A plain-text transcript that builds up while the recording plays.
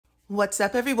What's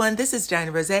up, everyone? This is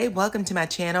DyanaRozay. Welcome to my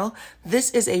channel. This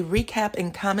is a recap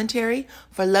and commentary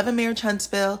for Love and Marriage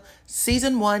Huntsville,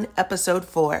 Season 1, Episode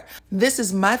 4. This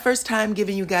is my first time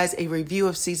giving you guys a review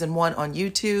of Season 1 on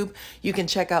YouTube. You can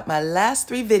check out my last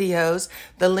 3 videos.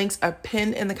 The links are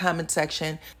pinned in the comment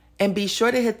section. And be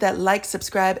sure to hit that like,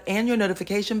 subscribe, and your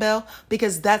notification bell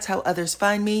because that's how others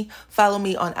find me. Follow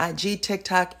me on IG,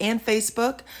 TikTok, and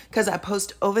Facebook because I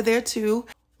post over there too.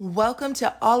 Welcome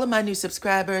to all of my new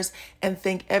subscribers and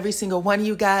thank every single one of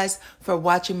you guys for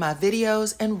watching my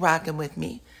videos and rocking with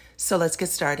me. So let's get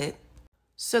started.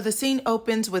 So the scene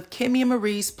opens with Kimmy and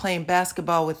Maurice playing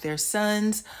basketball with their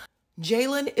sons.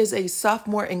 Jalen is a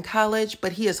sophomore in college,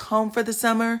 but he is home for the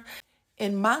summer.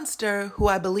 And Monster, who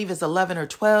I believe is 11 or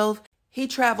 12, he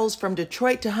travels from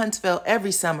Detroit to Huntsville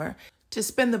every summer to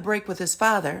spend the break with his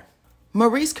father.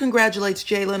 Maurice congratulates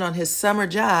Jalen on his summer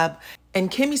job,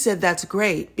 and Kimmy said that's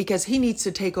great because he needs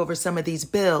to take over some of these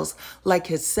bills, like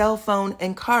his cell phone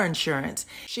and car insurance.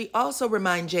 She also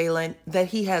reminds Jalen that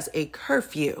he has a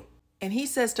curfew. And he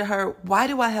says to her, "Why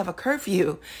do I have a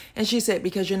curfew?" And she said,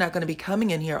 "Because you're not going to be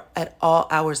coming in here at all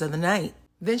hours of the night."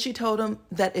 Then she told him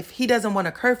that if he doesn't want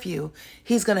a curfew,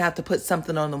 he's going to have to put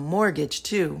something on the mortgage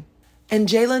too. And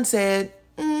Jalen said,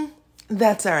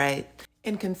 that's all right.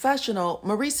 In confessional,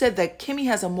 Maurice said that Kimmy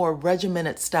has a more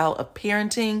regimented style of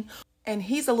parenting, and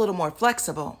he's a little more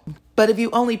flexible. But if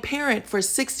you only parent for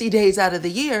 60 days out of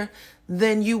the year,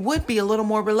 then you would be a little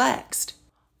more relaxed.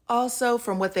 Also,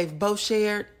 from what they've both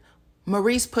shared,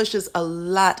 Maurice pushes a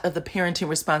lot of the parenting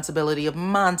responsibility of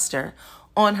Monster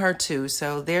on her too,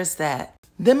 so there's that.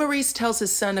 Then Maurice tells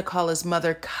his son to call his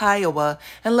mother Kiowa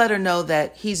and let her know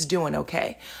that he's doing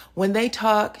okay. When they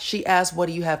talk, she asked, "What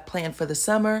do you have planned for the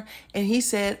summer?" And he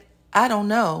said, "I don't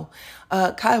know."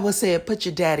 Kiowa said, "Put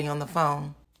your daddy on the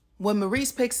phone." When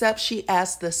Maurice picks up, she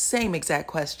asked the same exact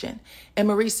question. And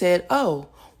Maurice said, "Oh,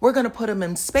 we're going to put him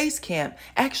in space camp.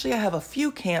 Actually, I have a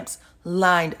few camps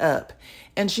lined up."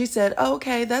 And she said, "Oh,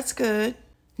 okay, that's good."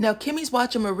 Now, Kimmy's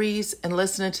watching Maurice and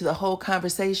listening to the whole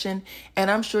conversation, and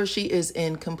I'm sure she is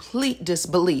in complete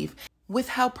disbelief with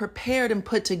how prepared and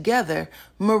put together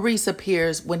Maurice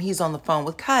appears when he's on the phone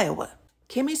with Kiowa.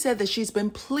 Kimmy said that she's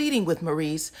been pleading with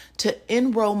Maurice to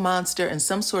enroll Monster in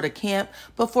some sort of camp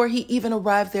before he even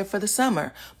arrived there for the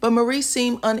summer, but Maurice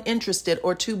seemed uninterested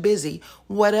or too busy.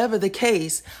 Whatever the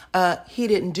case, he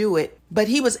didn't do it, but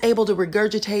he was able to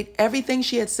regurgitate everything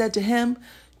she had said to him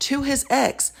to his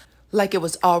ex, like it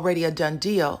was already a done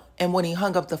deal. And when he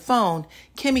hung up the phone,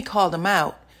 Kimmy called him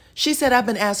out. She said, "I've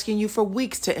been asking you for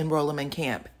weeks to enroll him in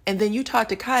camp. And then you talked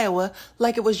to Kiowa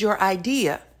like it was your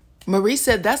idea." Maurice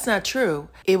said that's not true.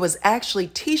 It was actually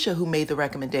Tisha who made the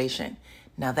recommendation.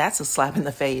 Now that's a slap in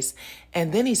the face.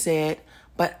 And then he said,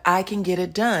 "But I can get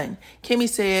it done." Kimmy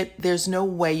said, "There's no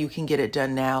way you can get it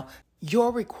done now.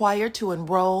 You're required to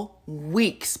enroll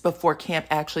weeks before camp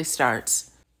actually starts."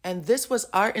 And this was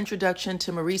our introduction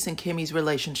to Maurice and Kimmy's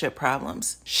relationship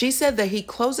problems. She said that he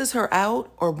closes her out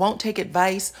or won't take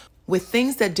advice with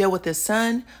things that deal with his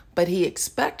son, but he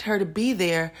expects her to be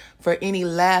there for any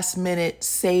last minute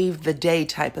save the day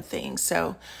type of thing.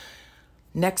 So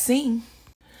next scene.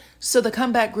 So the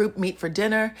comeback group meet for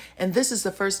dinner, and this is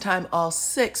the first time all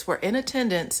 6 were in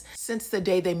attendance since the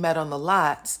day they met on the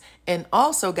lots. And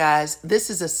also, guys, this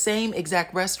is the same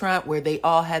exact restaurant where they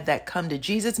all had that come to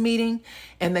Jesus meeting,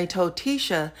 and they told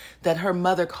Tisha that her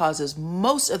mother causes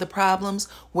most of the problems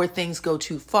where things go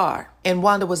too far. And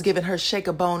Wanda was giving her shake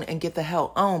a bone and get the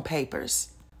hell on papers.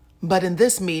 But in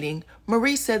this meeting,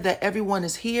 Maurice said that everyone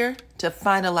is here to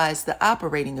finalize the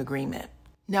operating agreement.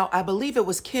 Now, I believe it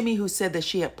was Kimmy who said that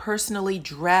she had personally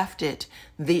drafted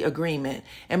the agreement,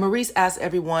 and Maurice asked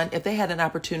everyone if they had an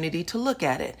opportunity to look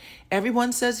at it.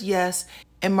 Everyone says yes,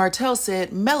 and Martell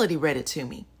said, "Melody read it to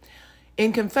me."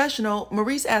 In confessional,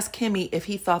 Maurice asked Kimmy if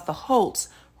he thought the Holtz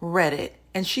read it,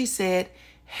 and she said,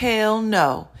 "Hell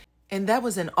no," and that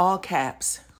was in all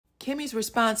caps. Kimmy's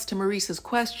response to Maurice's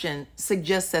question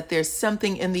suggests that there's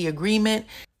something in the agreement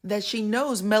that she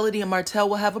knows Melody and Martell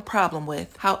will have a problem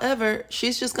with. However,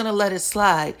 she's just going to let it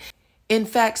slide. In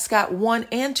fact, Scott 1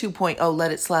 and 2.0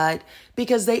 let it slide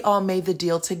because they all made the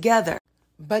deal together.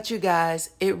 But you guys,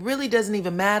 it really doesn't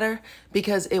even matter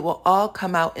because it will all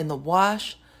come out in the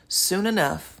wash soon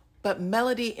enough. But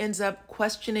Melody ends up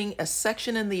questioning a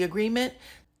section in the agreement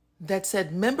that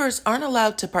said members aren't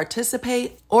allowed to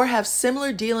participate or have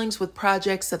similar dealings with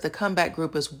projects that the comeback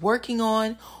group is working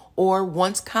on or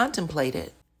once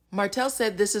contemplated. Martell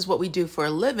said this is what we do for a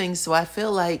living, so I feel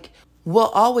like we'll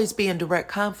always be in direct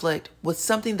conflict with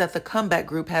something that the comeback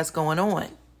group has going on.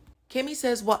 Kimmy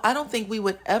says, "Well, I don't think we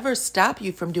would ever stop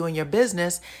you from doing your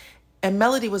business." And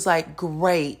Melody was like,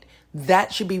 "Great.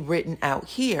 That should be written out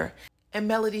here. And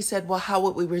Melody said, well, how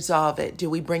would we resolve it? Do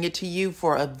we bring it to you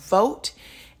for a vote?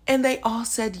 And they all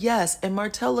said yes. And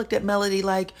Martell looked at Melody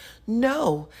like,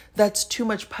 no, that's too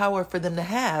much power for them to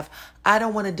have. I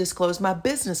don't want to disclose my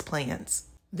business plans.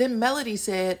 Then Melody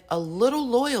said, a little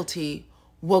loyalty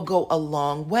will go a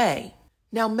long way.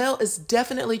 Now, Mel is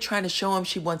definitely trying to show him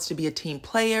she wants to be a team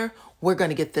player. We're going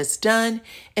to get this done.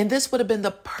 And this would have been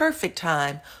the perfect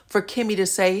time for Kimmy to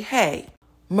say, hey,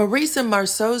 Maurice and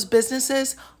Marsau's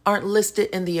businesses aren't listed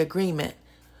in the agreement.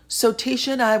 So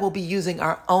Tisha and I will be using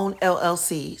our own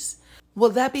LLCs. Will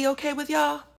that be okay with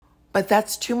y'all? But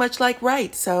that's too much like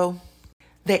right, so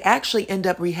they actually end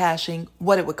up rehashing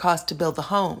what it would cost to build the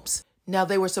homes. Now,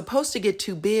 they were supposed to get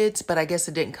 2 bids, but I guess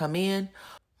it didn't come in.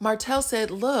 Martell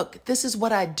said, look, this is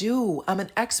what I do. I'm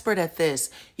an expert at this.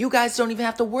 You guys don't even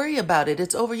have to worry about it.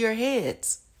 It's over your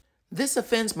heads. This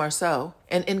offends Marsau,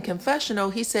 and in confessional,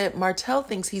 he said Martell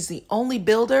thinks he's the only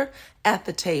builder at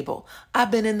the table.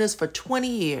 I've been in this for 20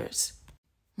 years.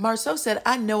 Marsau said,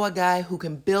 I know a guy who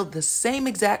can build the same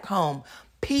exact home,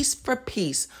 piece for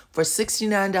piece, for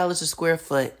 $69 a square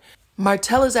foot.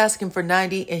 Martell is asking for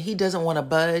 $90, and he doesn't want to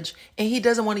budge, and he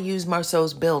doesn't want to use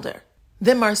Marsau's builder.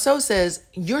 Then Marsau says,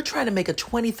 you're trying to make a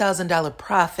 $20,000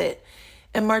 profit.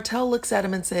 And Martell looks at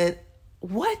him and said,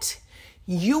 what?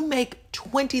 You make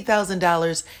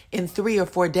 $20,000 in 3 or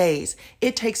 4 days.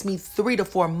 It takes me 3 to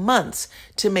 4 months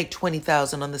to make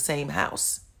 $20,000 on the same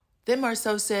house. Then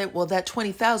Marsau said, well, that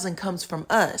 $20,000 comes from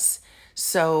us.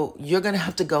 So you're going to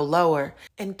have to go lower.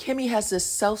 And Kimmy has this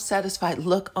self-satisfied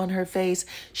look on her face.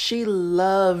 She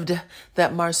loved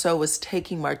that Marsau was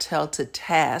taking Martell to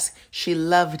task. She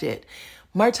loved it.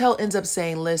 Martell ends up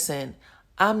saying, listen,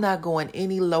 I'm not going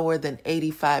any lower than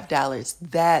 $85.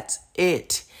 That's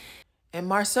it. And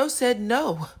Marsau said,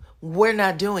 no, we're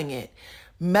not doing it.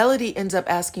 Melody ends up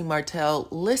asking Martell,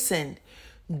 listen,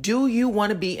 do you want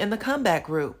to be in the comeback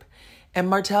group? And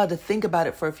Martell had to think about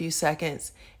it for a few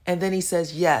seconds. And then he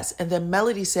says, yes. And then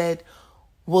Melody said,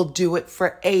 we'll do it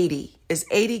for 80. Is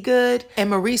 80 good? And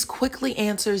Maurice quickly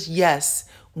answers, yes,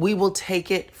 we will take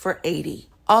it for 80.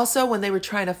 Also, when they were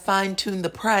trying to fine-tune the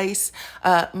price,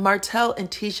 Martell and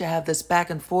Tisha have this back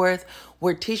and forth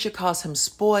where Tisha calls him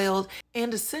spoiled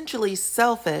and essentially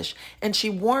selfish, and she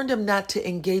warned him not to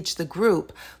engage the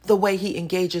group the way he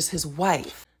engages his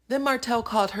wife. Then Martell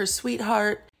called her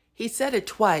sweetheart. He said it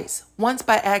twice, once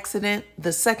by accident,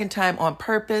 the second time on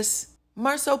purpose.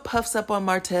 Marsau puffs up on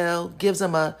Martell, gives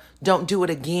him a don't do it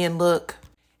again look.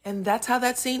 And that's how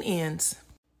that scene ends.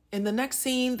 In the next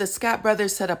scene, the Scott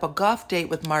brothers set up a golf date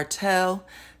with Martell.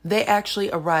 They actually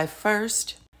arrive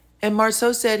first. And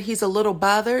Marsau said he's a little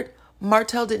bothered.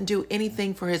 Martell didn't do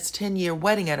anything for his 10-year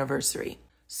wedding anniversary.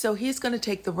 So he's going to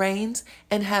take the reins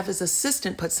and have his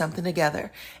assistant put something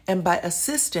together. And by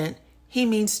assistant, he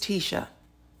means Tisha.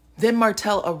 Then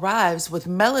Martell arrives with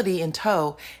Melody in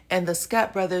tow, and the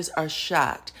Scott brothers are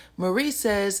shocked. Marie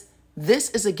says, this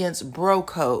is against bro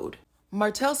code.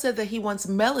 Martell said that he wants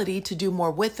Melody to do more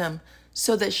with him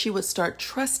so that she would start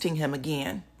trusting him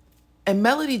again. And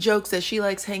Melody jokes that she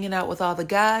likes hanging out with all the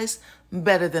guys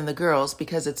better than the girls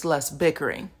because it's less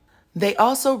bickering. They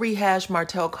also rehash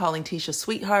Martell calling Tisha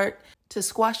sweetheart to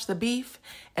squash the beef,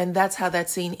 and that's how that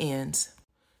scene ends.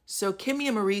 So Kimmy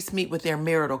and Maurice meet with their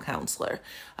marital counselor.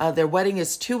 Their wedding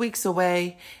is 2 weeks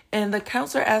away, and the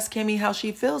counselor asks Kimmy how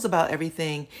she feels about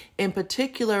everything, in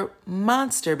particular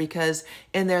Monster, because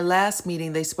in their last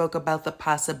meeting they spoke about the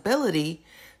possibility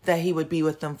that he would be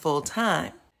with them full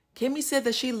time. Kimmy said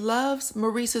that she loves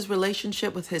Maurice's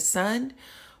relationship with his son,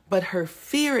 but her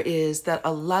fear is that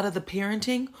a lot of the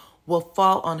parenting will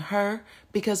fall on her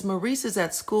because Maurice is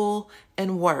at school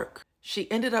and work.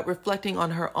 She ended up reflecting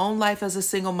on her own life as a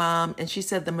single mom, and she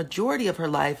said the majority of her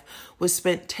life was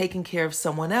spent taking care of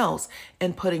someone else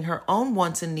and putting her own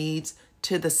wants and needs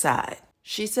to the side.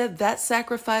 She said that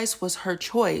sacrifice was her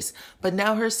choice, but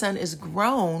now her son is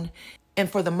grown and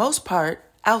for the most part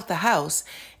out the house,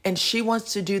 and she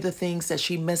wants to do the things that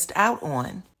she missed out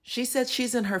on. She said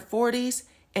she's in her 40s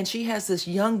and she has this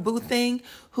young boo thing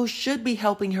who should be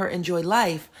helping her enjoy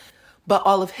life, but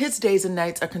all of his days and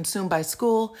nights are consumed by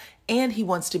school, and he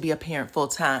wants to be a parent full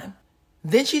time.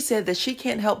 Then she said that she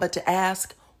can't help but to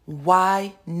ask,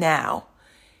 why now?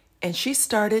 And she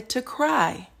started to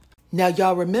cry. Now,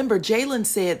 y'all remember Jalen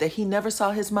said that he never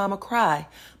saw his mama cry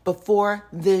before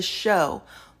this show.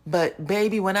 But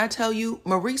baby, when I tell you,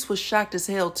 Maurice was shocked as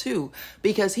hell too,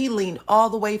 because he leaned all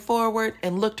the way forward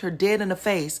and looked her dead in the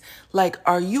face like,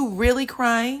 are you really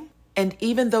crying? And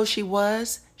even though she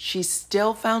was, she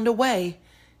still found a way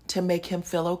to make him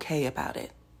feel okay about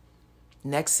it.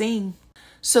 Next scene.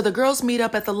 So the girls meet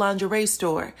up at the lingerie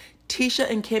store. Tisha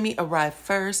and Kimmy arrive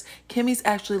first. Kimmy's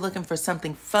actually looking for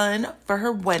something fun for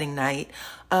her wedding night.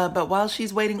 But while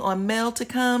she's waiting on Mel to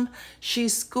come,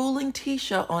 she's schooling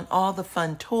Tisha on all the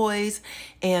fun toys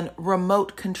and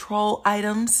remote control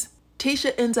items.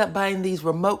 Tisha ends up buying these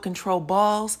remote control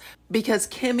balls because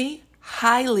Kimmy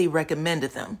highly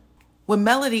recommended them. When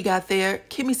Melody got there,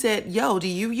 Kimmy said, "Yo, do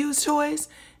you use toys?"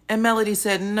 And Melody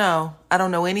said, "No, I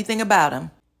don't know anything about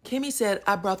them." Kimmy said,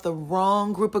 "I brought the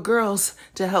wrong group of girls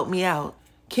to help me out."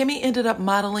 Kimmy ended up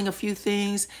modeling a few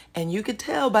things, and you could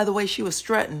tell by the way she was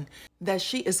strutting that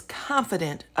she is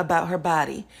confident about her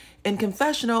body. In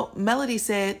confessional, Melody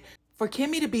said, for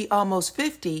Kimmy to be almost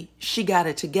 50, she got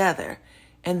it together.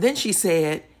 And then she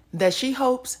said that she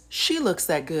hopes she looks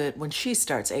that good when she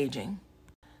starts aging.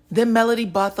 Then Melody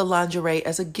bought the lingerie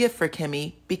as a gift for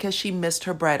Kimmy because she missed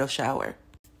her bridal shower.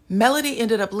 Melody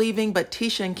ended up leaving, but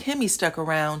Tisha and Kimmy stuck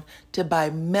around to buy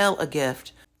Mel a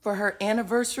gift for her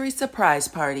anniversary surprise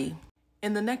party.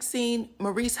 In the next scene,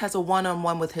 Maurice has a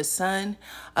one-on-one with his son.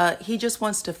 He just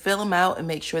wants to fill him out and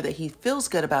make sure that he feels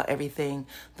good about everything.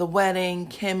 The wedding,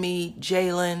 Kimmy,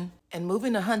 Jalen, and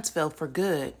moving to Huntsville for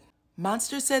good.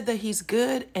 Monster said that he's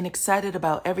good and excited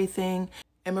about everything.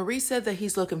 And Maurice said that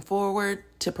he's looking forward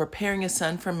to preparing his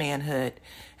son for manhood.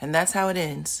 And that's how it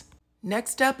ends.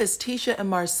 Next up is Tisha and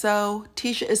Marsau.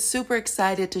 Tisha is super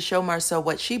excited to show Marsau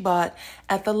what she bought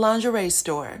at the lingerie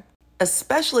store,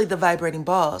 especially the vibrating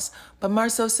balls. But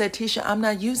Marsau said, "Tisha, I'm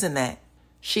not using that."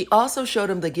 She also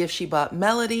showed him the gift she bought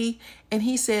Melody, and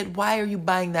he said, "Why are you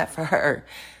buying that for her?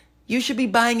 You should be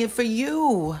buying it for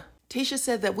you." Tisha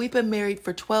said that we've been married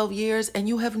for 12 years and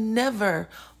you have never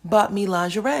bought me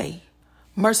lingerie.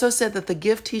 Marsau said that the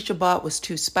gift Tisha bought was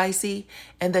too spicy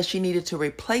and that she needed to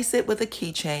replace it with a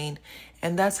keychain,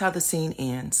 and that's how the scene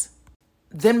ends.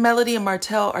 Then Melody and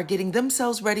Martell are getting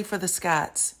themselves ready for the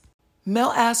Scotts.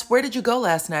 Mel asked, "Where did you go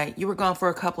last night? You were gone for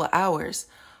a couple of hours."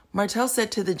 Martell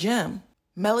said, "To the gym."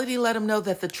 Melody let him know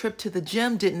that the trip to the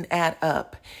gym didn't add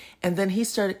up, and then he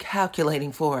started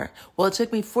calculating for her. "Well, it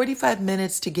took me 45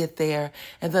 minutes to get there,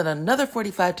 and then another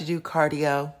 45 to do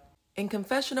cardio." In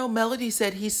confessional, Melody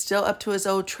said he's still up to his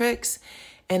old tricks,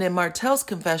 and in Martell's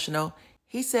confessional,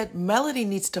 he said Melody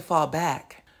needs to fall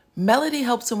back. Melody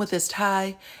helps him with his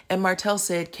tie, and Martell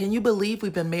said, "Can you believe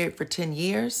we've been married for 10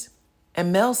 years?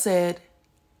 And Mel said,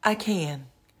 "I can."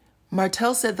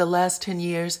 Martell said the last 10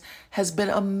 years has been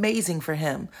amazing for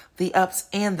him, the ups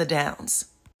and the downs.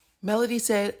 Melody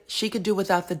said she could do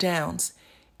without the downs,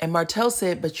 and Martell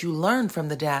said, "But you learned from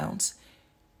the downs."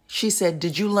 She said,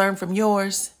 "Did you learn from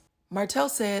yours?" Martell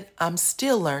said, "I'm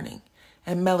still learning."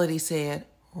 And Melody said,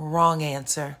 "Wrong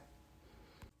answer."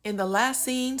 In the last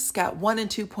scene, Scott 1 and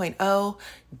 2.0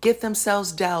 get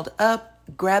themselves dialed up,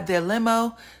 grab their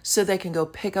limo so they can go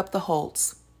pick up the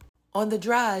Holtz. On the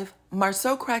drive,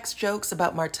 Marsau cracks jokes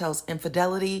about Martell's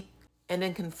infidelity. And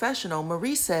in confessional,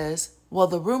 Marie says, "Well,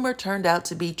 the rumor turned out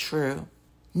to be true."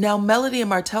 Now Melody and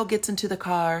Martell gets into the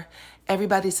car.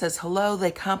 Everybody says hello.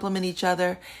 They compliment each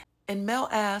other. And Mel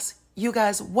asks, "You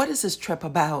guys, what is this trip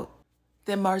about?"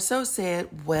 Then Marsau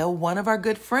said, "Well, one of our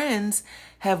good friends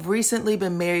have recently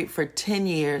been married for 10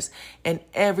 years, and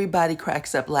everybody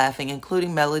cracks up laughing,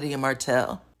 including Melody and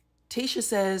Martell. Tisha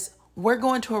says, "We're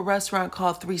going to a restaurant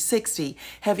called 360.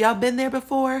 Have y'all been there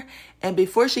before?" And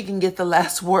before she can get the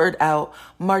last word out,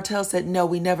 Martell said, "No,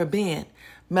 we never been."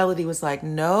 Melody was like,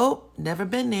 "Nope, never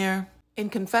been there." In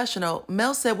confessional,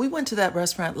 Mel said, "We went to that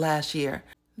restaurant last year."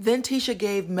 Then Tisha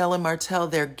gave Mel and Martell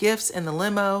their gifts in the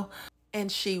limo,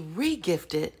 and she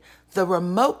re-gifted the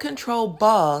remote control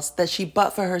balls that she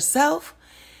bought for herself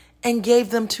and gave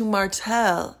them to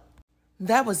Martell.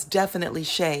 That was definitely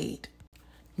shade.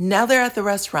 Now they're at the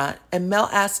restaurant, and Mel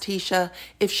asked Tisha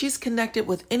if she's connected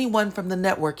with anyone from the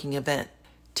networking event.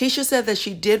 Tisha said that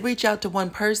she did reach out to one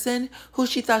person who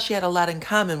she thought she had a lot in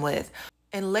common with,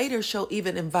 and later she'll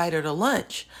even invite her to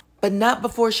lunch, but not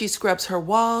before she scrubs her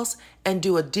walls and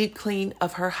do a deep clean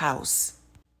of her house.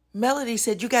 Melody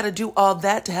said, "You got to do all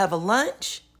that to have a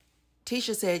lunch?"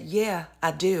 Tisha said, "Yeah,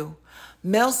 I do."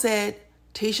 Mel said,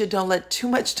 "Tisha, don't let too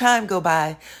much time go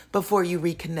by before you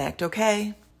reconnect,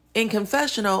 okay?" In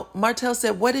confessional, Martell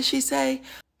said, "What did she say?"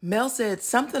 Mel said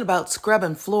something about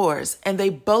scrubbing floors, and they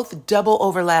both double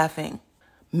over laughing.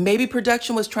 Maybe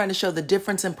production was trying to show the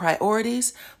difference in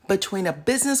priorities between a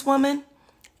businesswoman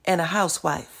and a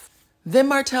housewife. Then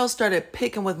Martell started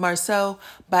picking with Marsau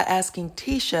by asking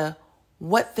Tisha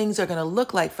what things are going to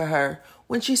look like for her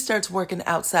when she starts working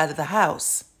outside of the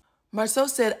house. Marsau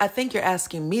said, "I think you're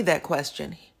asking me that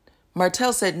question."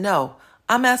 Martell said, "No,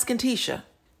 I'm asking Tisha."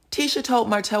 Tisha told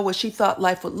Martell what she thought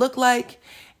life would look like,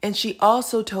 and she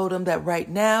also told him that right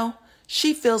now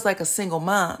she feels like a single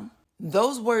mom.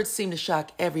 Those words seemed to shock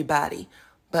everybody,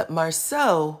 but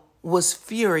Marsau was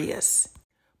furious.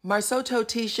 Marsau told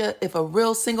Tisha if a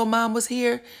real single mom was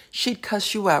here, she'd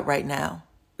cuss you out right now.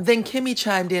 Then Kimmy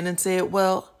chimed in and said,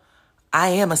 well, I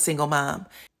am a single mom,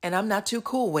 and I'm not too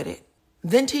cool with it.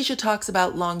 Then Tisha talks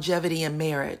about longevity in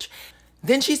marriage.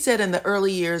 Then she said in the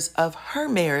early years of her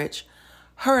marriage,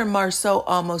 her and Marsau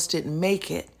almost didn't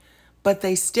make it, but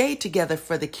they stayed together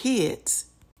for the kids.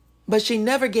 But she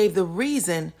never gave the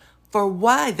reason for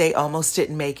why they almost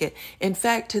didn't make it. In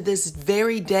fact, to this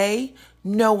very day,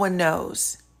 no one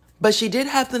knows. But she did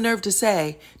have the nerve to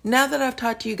say, now that I've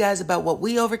talked to you guys about what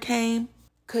we overcame,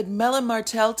 could Mel and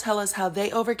Martell tell us how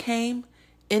they overcame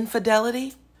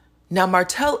infidelity? Now,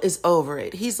 Martell is over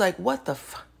it. He's like, what the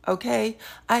okay?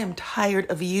 I am tired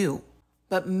of you.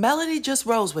 But Melody just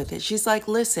rolls with it. She's like,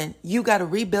 listen, you got to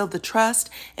rebuild the trust,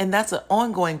 and that's an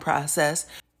ongoing process.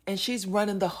 And she's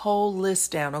running the whole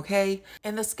list down, okay?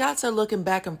 And the Scotts are looking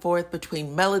back and forth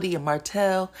between Melody and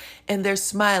Martell, and they're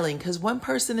smiling because one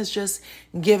person is just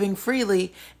giving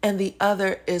freely and the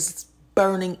other is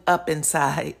burning up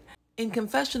inside. In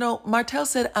confessional, Martell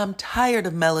said, I'm tired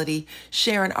of Melody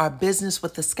sharing our business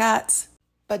with the Scotts.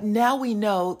 But now we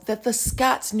know that the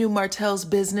Scotts knew Martell's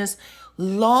business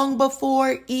long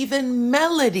before even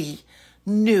Melody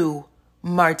knew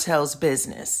Martell's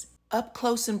business. Up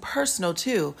close and personal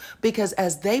too, because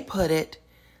as they put it,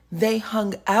 they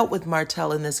hung out with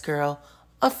Martell and this girl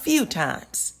a few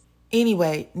times.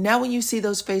 Anyway, now when you see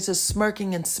those faces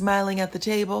smirking and smiling at the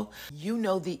table, you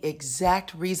know the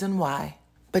exact reason why.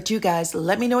 But you guys,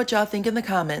 let me know what y'all think in the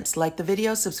comments. Like the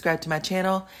video, subscribe to my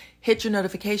channel, hit your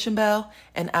notification bell,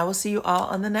 and I will see you all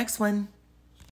on the next one.